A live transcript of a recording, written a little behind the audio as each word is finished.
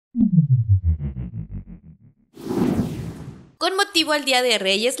Con motivo al Día de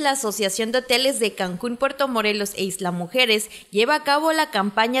Reyes, la Asociación de Hoteles de Cancún, Puerto Morelos e Isla Mujeres lleva a cabo la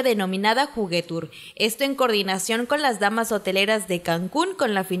campaña denominada Juguetur, esto en coordinación con las damas hoteleras de Cancún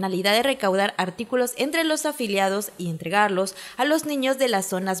con la finalidad de recaudar artículos entre los afiliados y entregarlos a los niños de las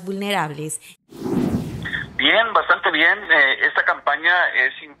zonas vulnerables. Bien, bastante bien. Esta campaña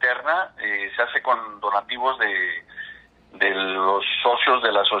es interna, se hace con donativos de los socios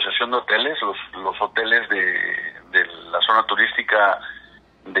de la Asociación de Hoteles, los hoteles de la zona turística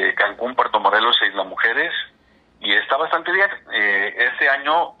de Cancún, Puerto Morelos e Isla Mujeres, y está bastante bien. Este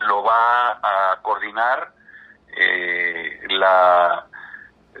año lo va a coordinar las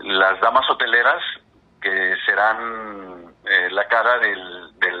damas hoteleras, que serán la cara de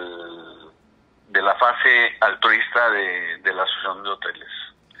la fase altruista de la Asociación de Hoteles.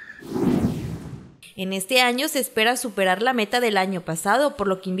 En este año se espera superar la meta del año pasado, por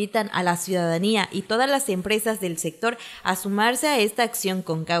lo que invitan a la ciudadanía y todas las empresas del sector a sumarse a esta acción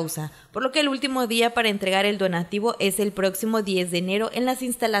con causa, por lo que el último día para entregar el donativo es el próximo 10 de enero en las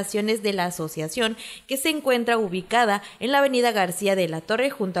instalaciones de la asociación, que se encuentra ubicada en la avenida García de la Torre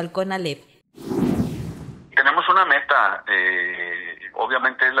junto al CONALEP. Tenemos una meta,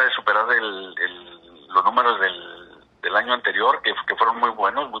 obviamente es la de superar los números del año anterior, que fueron muy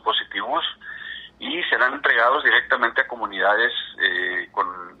buenos, muy positivos, y serán entregados directamente a comunidades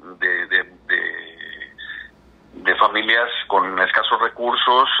de familias con escasos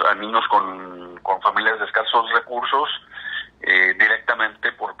recursos, a niños con familias de escasos recursos,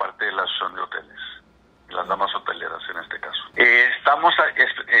 directamente por parte de la Asociación de Hoteles, las damas hoteleras en este caso. Estamos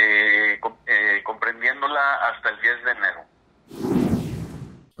comprendiéndola hasta el 10 de enero.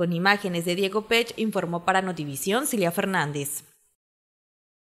 Con imágenes de Diego Pech, informó para Notivision Cilia Fernández.